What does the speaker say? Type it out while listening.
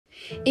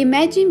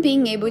Imagine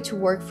being able to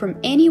work from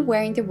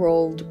anywhere in the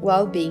world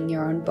while being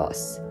your own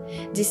boss,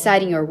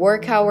 deciding your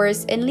work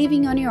hours and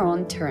living on your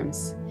own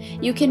terms.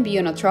 You can be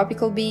on a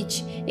tropical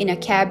beach, in a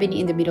cabin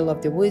in the middle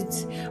of the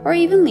woods, or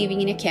even living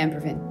in a camper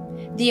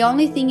van. The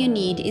only thing you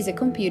need is a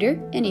computer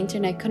and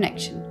internet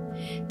connection.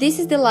 This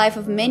is the life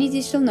of many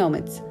digital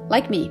nomads,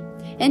 like me.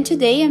 And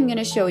today I'm going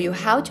to show you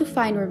how to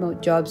find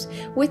remote jobs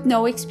with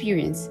no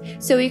experience,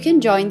 so you can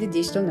join the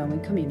digital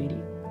nomad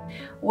community.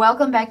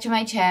 Welcome back to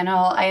my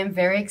channel. I am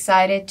very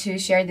excited to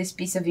share this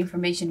piece of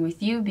information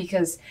with you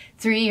because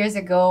 3 years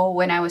ago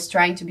when I was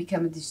trying to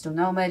become a digital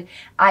nomad,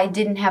 I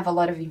didn't have a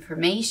lot of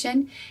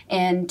information,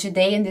 and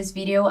today in this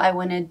video I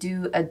want to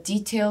do a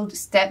detailed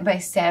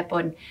step-by-step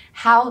on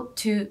how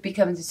to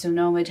become a digital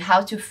nomad,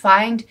 how to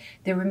find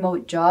the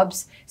remote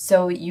jobs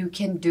so you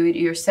can do it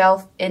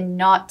yourself and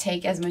not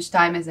take as much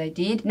time as I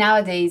did.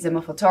 Nowadays I'm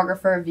a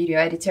photographer, video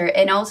editor,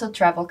 and also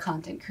travel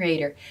content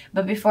creator.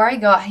 But before I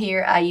got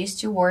here, I used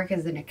to work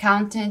as an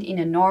accountant in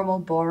a normal,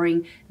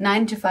 boring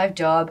 9-to-5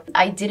 job.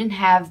 I didn't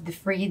have the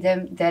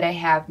freedom that I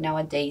have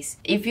nowadays.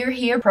 If you're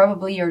here,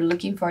 probably you're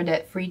looking for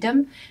that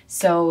freedom,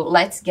 so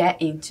let's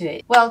get into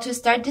it. Well, to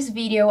start this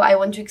video, I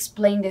want to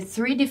explain the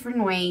 3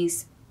 different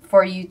ways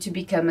for you to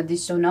become a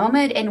digital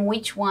nomad and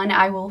which one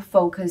I will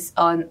focus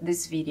on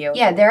this video.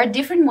 Yeah, there are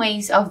different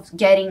ways of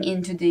getting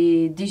into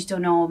the digital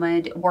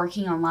nomad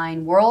working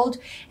online world,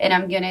 and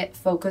I'm gonna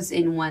focus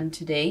in one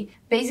today.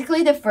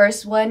 Basically, the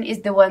first one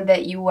is the one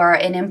that you are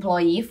an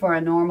employee for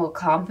a normal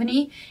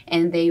company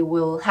and they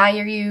will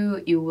hire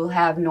you, you will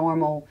have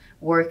normal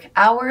work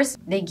hours,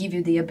 they give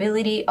you the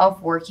ability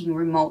of working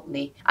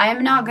remotely. I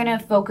am not gonna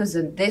focus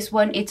on this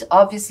one. It's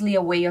obviously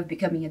a way of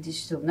becoming a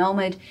digital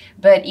nomad,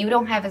 but you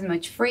don't have as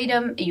much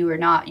freedom, you are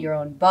not your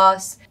own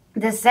boss.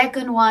 The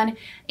second one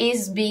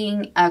is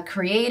being a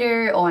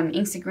creator on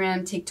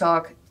Instagram,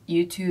 TikTok,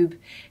 YouTube.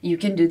 You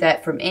can do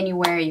that from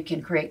anywhere. You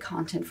can create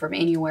content from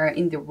anywhere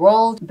in the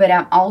world, but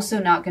I'm also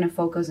not going to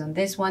focus on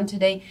this one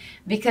today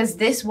because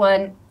this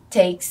one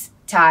takes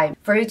time.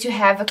 For you to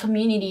have a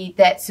community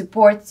that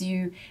supports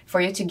you,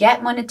 for you to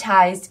get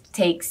monetized,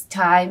 takes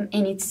time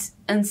and it's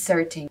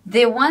uncertain.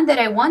 The one that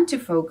I want to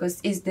focus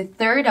is the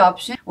third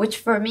option, which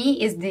for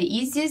me is the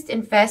easiest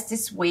and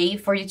fastest way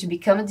for you to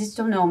become a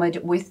digital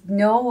nomad with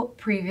no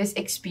previous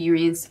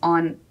experience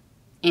on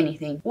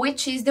anything,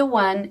 which is the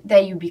one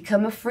that you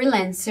become a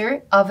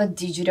freelancer of a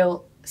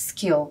digital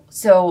skill.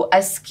 So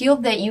a skill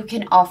that you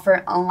can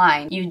offer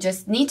online. You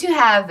just need to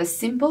have a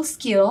simple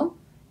skill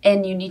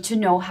and you need to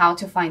know how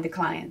to find the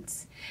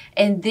clients.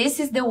 And this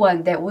is the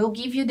one that will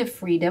give you the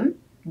freedom,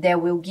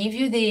 that will give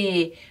you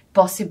the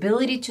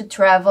possibility to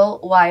travel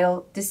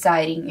while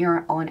deciding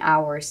your own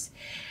hours.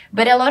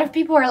 But a lot of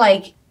people are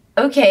like,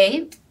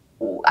 okay,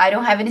 I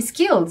don't have any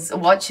skills.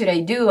 What should I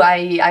do?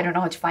 I don't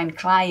know how to find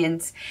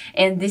clients.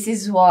 And this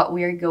is what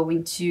we're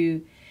going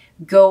to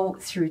go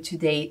through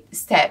today,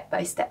 step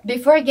by step.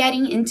 Before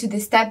getting into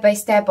the step by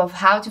step of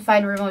how to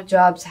find remote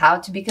jobs, how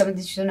to become a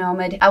digital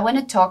nomad, I want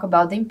to talk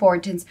about the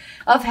importance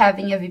of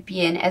having a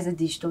VPN as a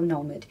digital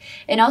nomad.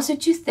 And also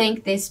to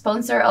thank the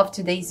sponsor of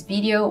today's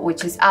video,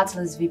 which is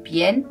Atlas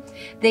VPN.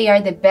 They are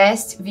the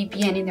best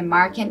VPN in the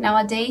market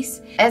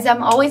nowadays. As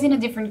I'm always in a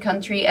different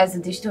country as a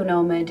digital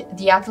nomad,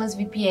 the Atlas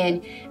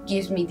VPN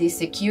gives me the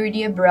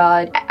security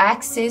abroad,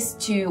 access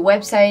to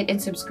website and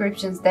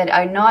subscriptions that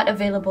are not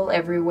available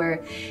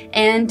everywhere.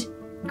 And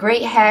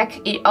great hack,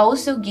 it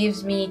also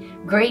gives me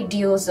great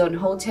deals on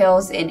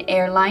hotels and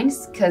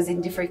airlines because in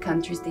different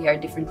countries they are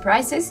different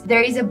prices.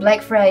 There is a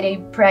Black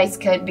Friday price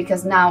cut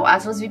because now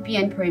Atlas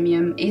VPN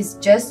Premium is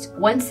just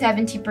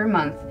 $170 per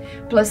month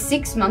plus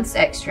 6 months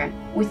extra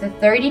with a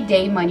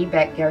 30-day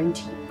money-back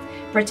guarantee.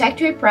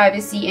 Protect your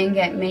privacy and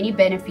get many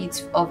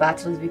benefits of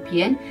Atlas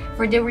VPN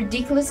for the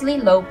ridiculously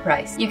low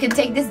price. You can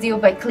take this deal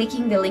by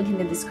clicking the link in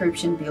the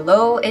description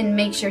below and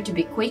make sure to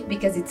be quick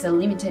because it's a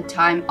limited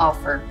time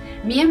offer.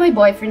 Me and my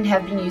boyfriend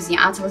have been using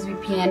Atlas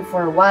VPN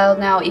for a while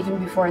now, even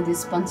before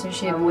this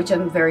sponsorship, which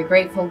I'm very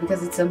grateful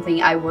because it's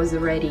something I was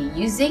already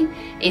using.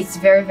 It's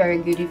very, very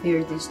good if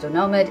you're a digital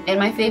nomad. And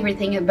my favorite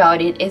thing about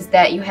it is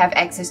that you have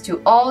access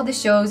to all the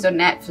shows on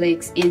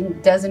Netflix.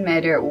 It doesn't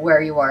matter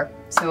where you are.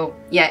 So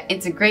yeah,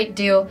 it's a great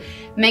deal.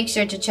 Make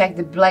sure to check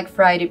the Black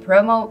Friday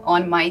promo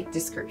on my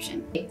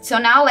description. So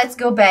now let's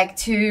go back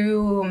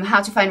to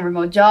how to find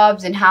remote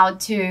jobs and how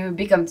to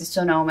become a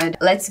digital nomad.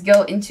 Let's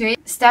go into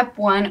it. Step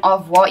 1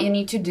 of what you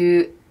need to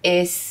do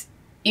is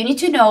you need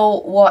to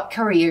know what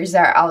careers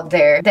are out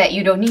there that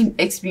you don't need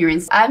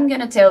experience. I'm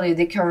gonna tell you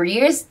the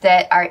careers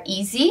that are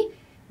easy,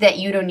 that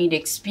you don't need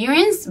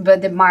experience,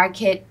 but the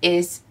market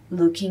is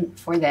looking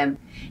for them.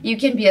 You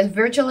can be a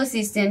virtual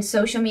assistant,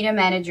 social media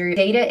manager,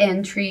 data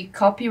entry,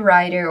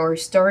 copywriter or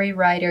story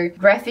writer,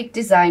 graphic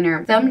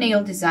designer,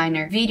 thumbnail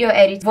designer, video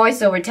edit,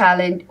 voiceover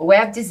talent,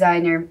 web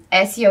designer,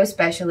 SEO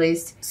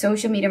specialist,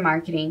 social media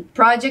marketing,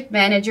 project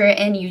manager,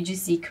 and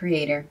UGC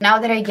creator. Now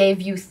that I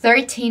gave you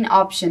 13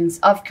 options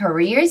of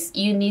careers,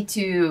 you need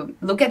to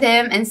look at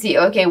them and see,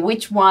 okay,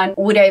 which one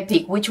would I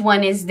pick? Which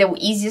one is the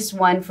easiest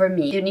one for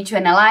me? You need to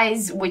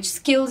analyze which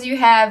skills you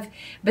have,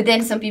 but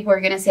then some people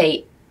are gonna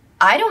say,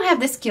 I don't have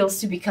the skills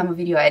to become a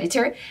video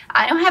editor.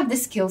 I don't have the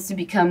skills to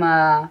become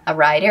a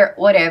writer,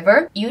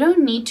 whatever. You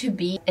don't need to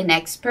be an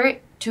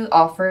expert to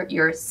offer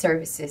your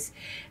services.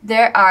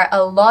 There are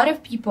a lot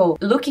of people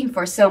looking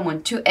for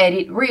someone to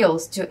edit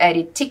reels, to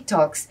edit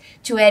TikToks,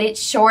 to edit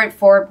short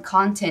form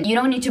content. You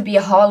don't need to be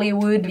a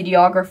Hollywood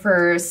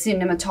videographer,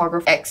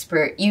 cinematographer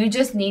expert. You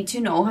just need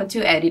to know how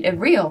to edit a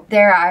reel.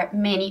 There are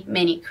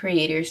many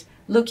creators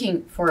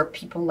looking for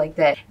people like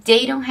that.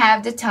 They don't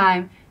have the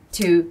time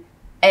to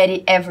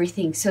edit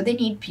everything, so they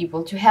need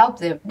people to help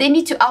them. They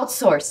need to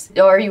outsource.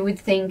 Or you would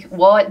think,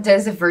 what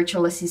does a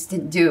virtual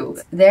assistant do?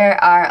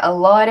 There are a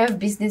lot of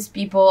business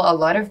people, a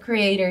lot of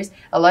creators,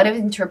 a lot of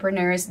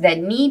entrepreneurs that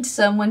need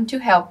someone to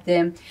help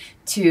them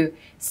to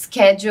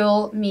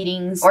schedule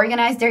meetings,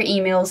 organize their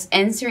emails,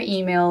 answer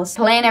emails,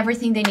 plan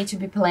everything they need to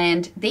be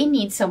planned. They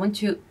need someone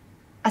to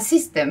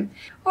assist them.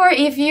 Or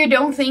if you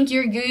don't think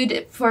you're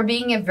good for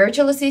being a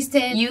virtual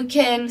assistant, you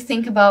can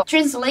think about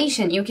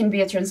translation. You can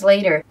be a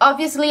translator.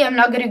 Obviously, I'm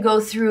not going to go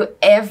through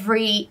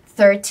every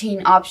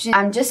 13 options.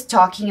 I'm just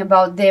talking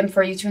about them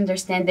for you to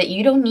understand that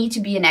you don't need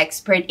to be an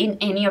expert in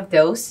any of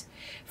those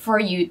for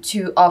you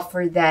to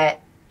offer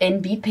that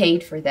and be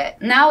paid for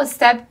that. Now,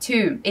 step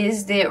 2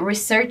 is the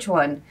research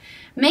one.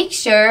 Make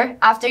sure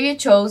after you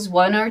chose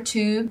 1 or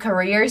 2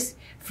 careers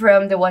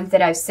from the ones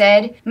that I've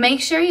said, make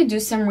sure you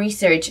do some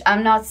research.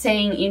 I'm not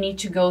saying you need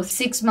to go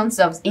 6 months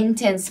of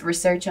intense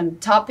research on the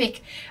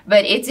topic,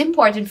 but it's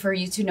important for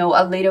you to know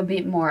a little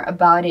bit more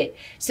about it.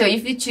 So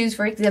if you choose,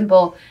 for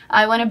example,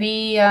 I want to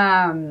be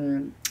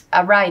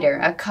a writer,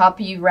 a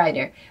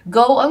copywriter,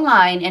 go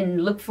online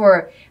and look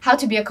for how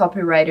to be a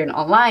copywriter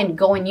online.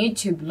 Go on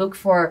YouTube, look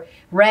for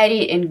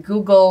Reddit and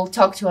Google,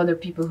 talk to other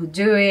people who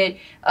do it,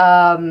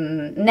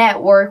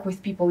 network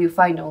with people you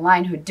find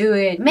online who do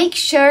it. Make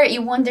sure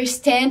you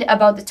understand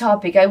about the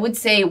topic. I would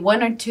say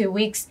 1 or 2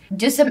 weeks,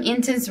 do some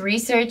intense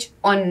research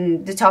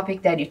on the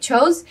topic that you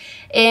chose.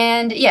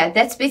 And yeah,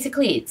 that's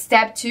basically it.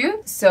 Step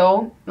 2.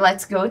 So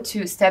let's go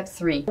to step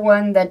 3.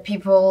 One that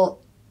people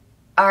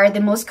are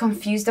the most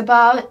confused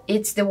about,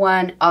 it's the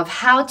one of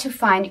how to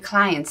find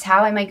clients.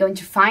 How am I going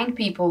to find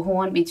people who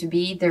want me to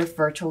be their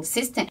virtual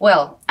assistant?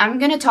 Well, I'm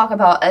going to talk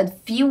about a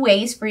few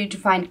ways for you to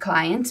find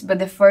clients, but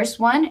the first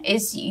one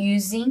is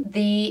using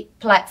the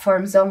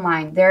platforms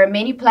online. There are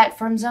many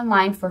platforms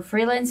online for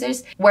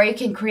freelancers where you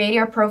can create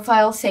your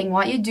profile saying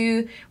what you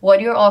do,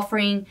 what you're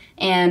offering,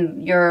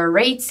 and your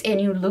rates, and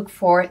you look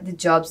for the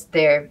jobs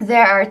there.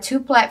 There are 2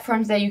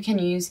 platforms that you can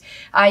use.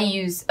 I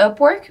use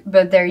Upwork,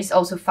 but there is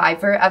also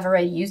Fiverr. I've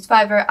already used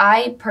Fiverr.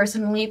 I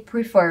personally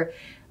prefer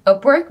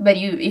Upwork, but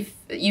if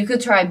you could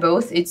try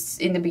both. It's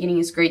in the beginning,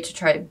 it's great to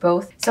try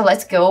both. So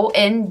let's go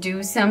and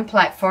do some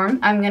platform.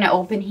 I'm gonna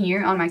open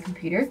here on my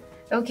computer.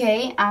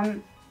 Okay,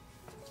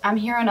 I'm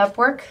here on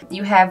Upwork.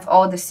 You have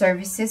all the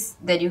services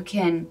that you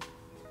can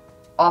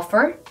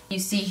offer. You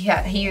see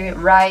here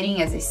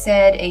writing, as I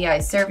said, AI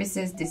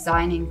services,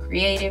 design and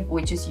creative,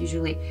 which is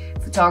usually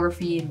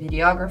photography and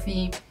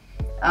videography,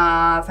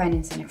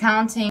 finance and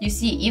accounting. You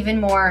see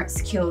even more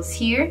skills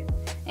here,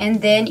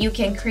 and then you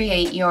can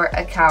create your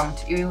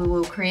account. You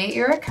will create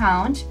your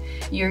account.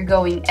 You're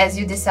going, as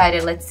you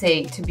decided, let's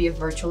say, to be a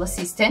virtual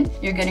assistant,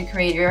 you're going to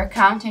create your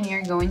account and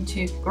you're going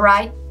to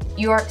write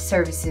your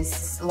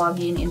services.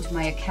 Log into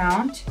my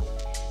account.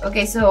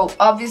 Okay, so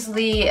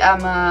obviously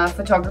I'm a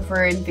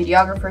photographer and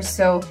videographer,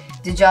 so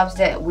the jobs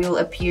that will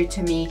appear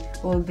to me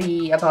will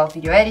be about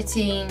video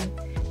editing,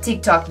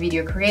 TikTok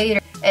video creator,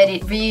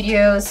 edit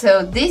videos.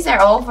 So these are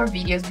all for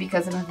videos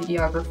because I'm a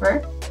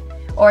videographer.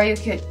 Or you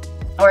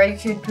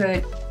could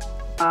put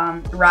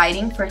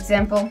writing, for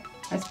example.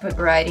 Let's put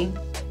writing.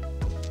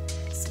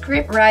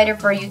 Script writer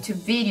for YouTube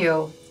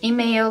video,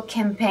 email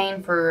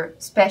campaign for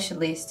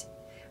specialist,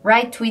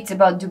 write tweets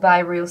about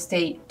Dubai real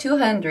estate,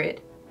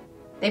 200.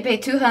 They pay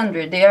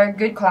 200. They are a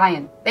good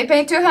client. They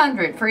pay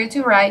 200 for you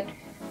to write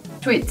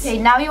tweets. Okay,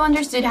 now you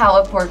understood how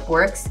Upwork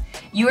works.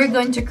 You are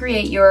going to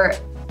create your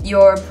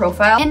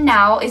profile, and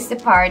now is the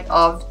part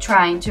of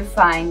trying to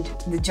find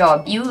the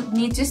job. You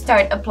need to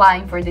start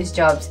applying for these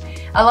jobs.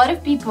 A lot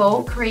of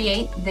people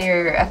create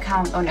their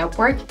account on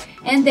Upwork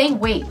and they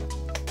wait.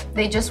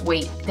 They just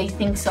wait. They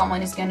think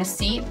someone is gonna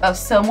see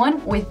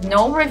someone with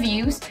no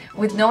reviews,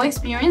 with no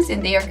experience,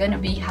 and they are gonna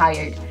be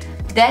hired.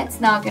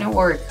 That's not gonna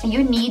work.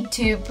 You need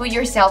to put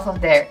yourself out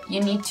there. You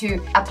need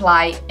to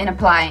apply and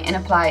apply and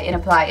apply and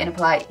apply and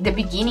apply. The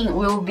beginning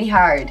will be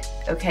hard,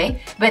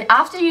 okay? But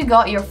after you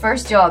got your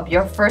first job,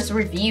 your first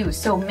review,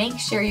 so make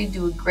sure you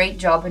do a great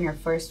job on your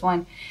first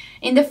one.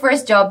 In the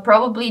first job,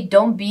 probably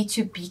don't be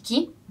too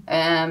picky.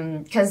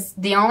 because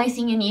the only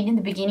thing you need in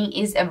the beginning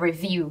is a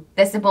review.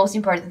 That's the most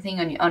important thing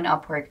on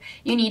Upwork.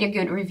 You need a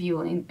good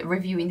review in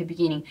the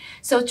beginning.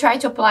 So try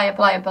to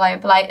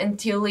apply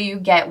until you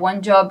get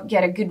one job,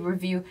 get a good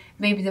review.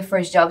 Maybe the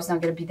first job is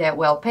not going to be that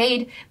well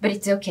paid, but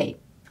it's okay.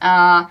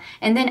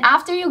 And then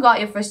after you got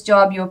your first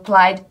job, you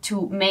applied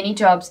to many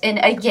jobs. And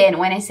again,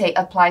 when I say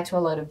apply to a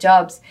lot of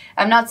jobs,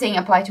 I'm not saying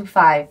apply to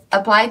 5.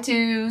 Apply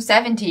to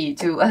 70,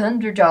 to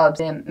 100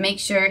 jobs. And make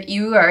sure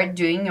you are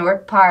doing your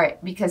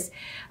part, because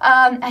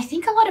I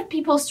think a lot of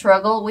people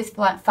struggle with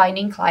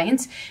finding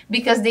clients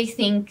because they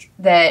think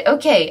that,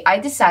 okay, I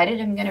decided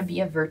I'm gonna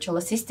be a virtual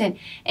assistant,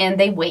 and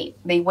they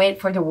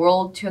wait for the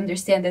world to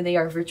understand that they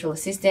are a virtual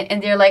assistant,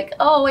 and they're like,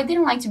 oh, I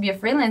didn't like to be a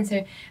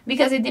freelancer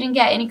because I didn't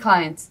get any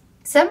clients.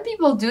 Some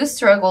people do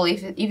struggle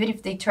even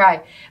if they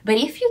try, but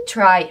if you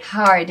try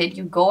hard and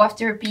you go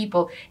after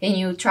people and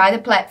you try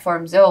the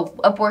platforms, oh,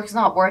 Upwork's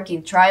not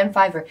working, try on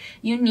Fiverr,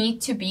 you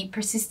need to be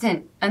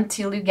persistent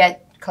until you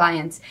get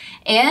clients.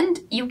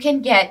 And you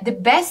can get, the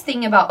best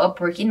thing about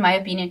Upwork, in my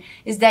opinion,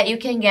 is that you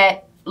can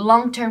get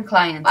long-term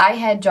clients. I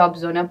had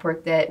jobs on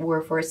Upwork that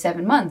were for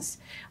 7 months,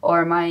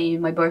 or my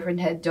boyfriend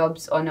had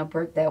jobs on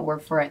Upwork that were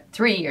for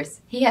 3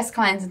 years. He has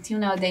clients until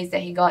nowadays that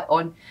he got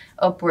on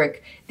Upwork.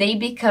 They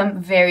become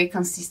very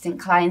consistent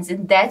clients,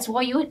 and that's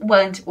what you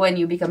want when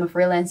you become a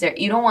freelancer.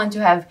 You don't want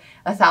to have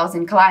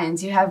 1,000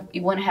 clients. You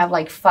want to have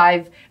like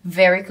 5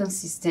 very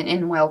consistent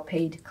and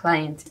well-paid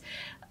clients.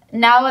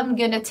 Now I'm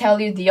gonna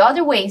tell you the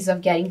other ways of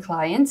getting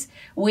clients,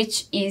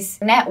 which is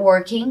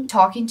networking,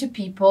 talking to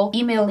people,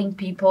 emailing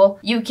people.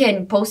 You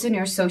can post on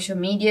your social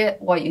media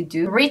what you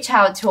do. Reach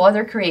out to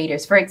other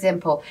creators. For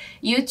example,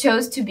 you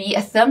chose to be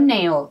a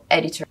thumbnail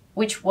editor,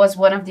 which was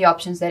one of the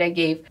options that I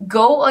gave.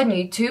 Go on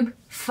YouTube,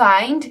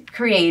 find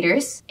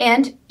creators,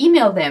 and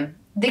email them.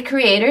 The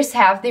creators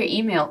have their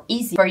email,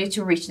 easy for you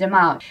to reach them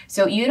out.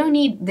 So you don't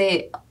need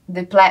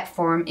the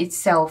platform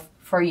itself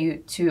for you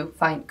to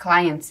find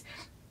clients.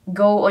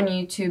 Go on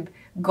YouTube,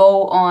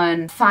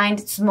 find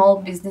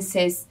small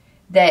businesses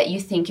that you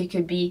think it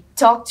could be.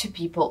 Talk to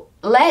people.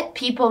 Let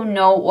people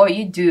know what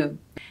you do.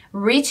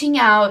 Reaching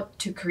out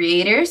to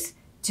creators,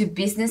 to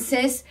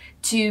businesses,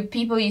 to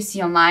people you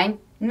see online.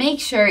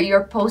 Make sure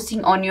you're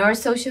posting on your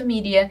social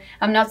media.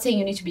 I'm not saying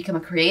you need to become a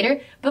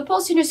creator, but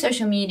post on your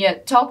social media,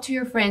 talk to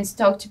your friends,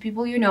 talk to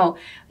people you know,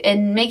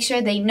 and make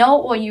sure they know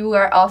what you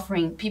are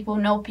offering. People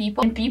know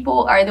people, and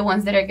people are the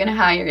ones that are gonna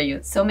hire you.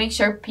 So make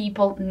sure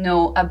people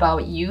know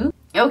about you.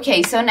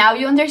 Okay, so now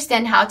you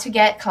understand how to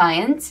get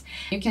clients.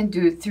 You can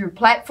do it through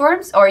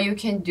platforms, or you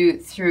can do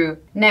it through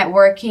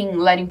networking,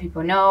 letting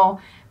people know,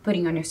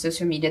 putting on your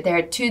social media. There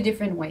are 2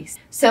 different ways.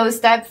 So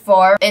step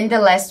 4, and the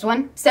last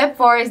one. Step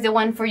 4 is the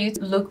one for you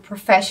to look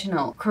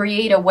professional.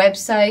 Create a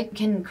website. You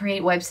can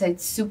create websites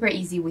super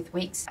easy with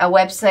Wix. A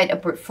website, a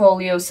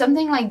portfolio,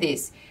 something like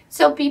this.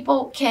 So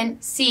people can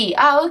see,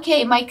 oh,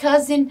 okay, my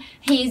cousin,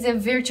 he's a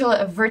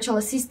virtual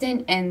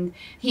assistant and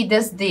he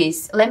does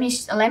this. Let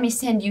me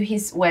send you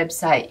his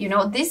website. You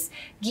know, this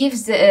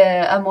gives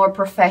a more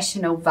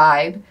professional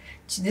vibe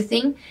to the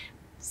thing.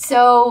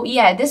 So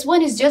yeah, this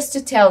one is just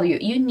to tell you,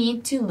 you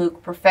need to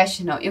look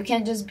professional. You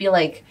can't just be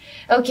like,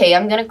 okay,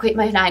 I'm gonna quit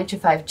my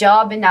 9-to-5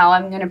 job and now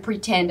I'm gonna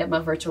pretend I'm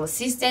a virtual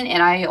assistant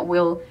and I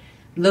will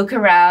look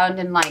around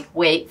and like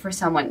wait for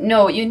someone.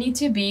 No, you need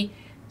to be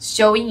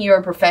showing you're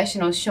a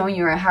professional, showing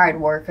you're a hard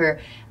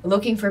worker,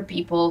 looking for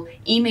people,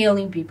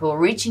 emailing people,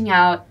 reaching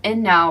out,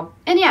 and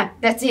yeah,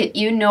 that's it.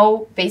 You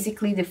know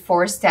basically the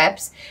 4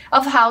 steps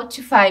of how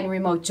to find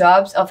remote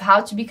jobs, of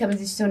how to become a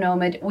digital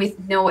nomad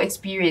with no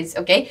experience,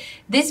 okay?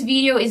 This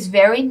video is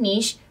very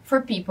niche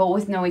for people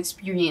with no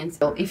experience.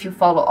 So if you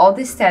follow all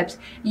these steps,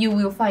 you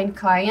will find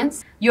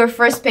clients. Your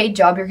first paid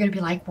job, you're gonna be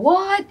like,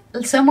 what?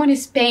 Someone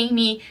is paying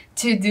me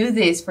to do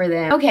this for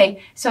them.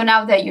 Okay, so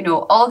now that you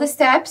know all the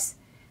steps,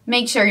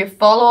 make sure you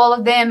follow all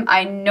of them.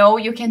 I know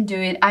you can do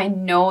it. I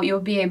know you'll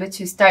be able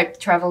to start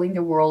traveling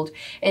the world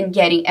and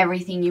getting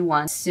everything you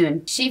want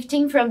soon.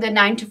 Shifting from the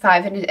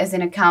 9-to-5 as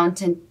an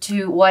accountant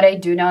to what I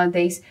do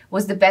nowadays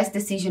was the best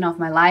decision of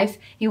my life.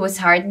 It was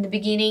hard in the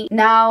beginning.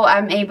 Now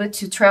I'm able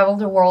to travel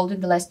the world.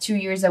 In the last 2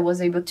 years, I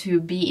was able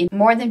to be in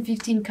more than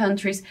 15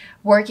 countries,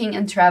 working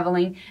and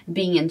traveling,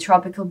 being in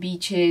tropical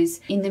beaches,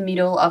 in the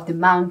middle of the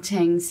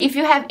mountains. If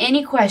you have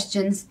any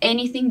questions,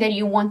 anything that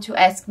you want to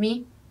ask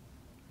me,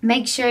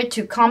 make sure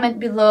to comment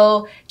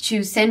below,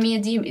 to send me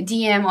a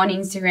DM on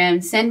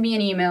Instagram, send me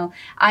an email.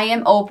 I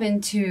am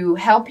open to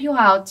help you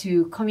out,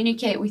 to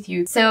communicate with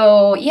you.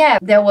 So yeah,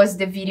 that was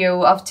the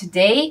video of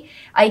today.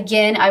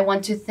 Again, I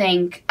want to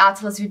thank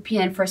Atlas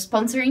VPN for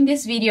sponsoring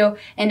this video.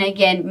 And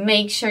again,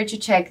 make sure to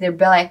check their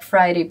Black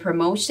Friday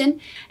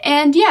promotion.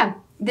 And yeah,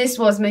 this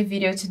was my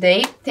video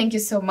today. Thank you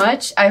so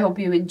much. I hope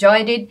you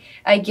enjoyed it.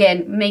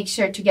 Again, make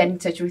sure to get in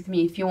touch with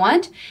me if you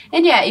want.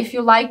 And yeah, if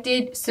you liked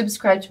it,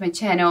 subscribe to my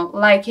channel,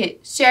 like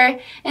it,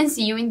 share, and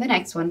see you in the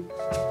next one.